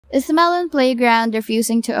Is Melon Playground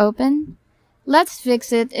refusing to open? Let's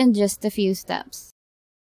fix it in just a few steps.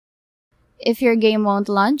 If your game won't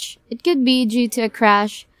launch, it could be due to a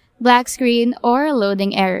crash, black screen, or a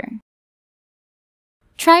loading error.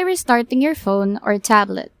 Try restarting your phone or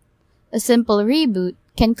tablet. A simple reboot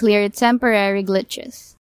can clear temporary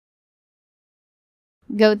glitches.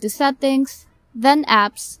 Go to Settings, then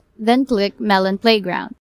Apps, then click Melon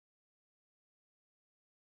Playground.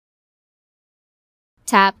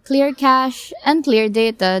 Tap Clear Cache and Clear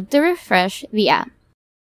Data to refresh the app.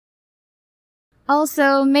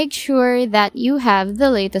 Also, make sure that you have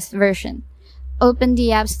the latest version. Open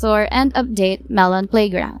the App Store and update Melon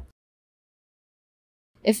Playground.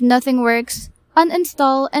 If nothing works,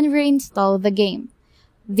 uninstall and reinstall the game.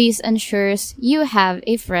 This ensures you have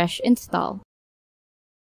a fresh install.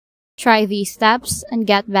 Try these steps and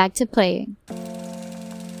get back to playing.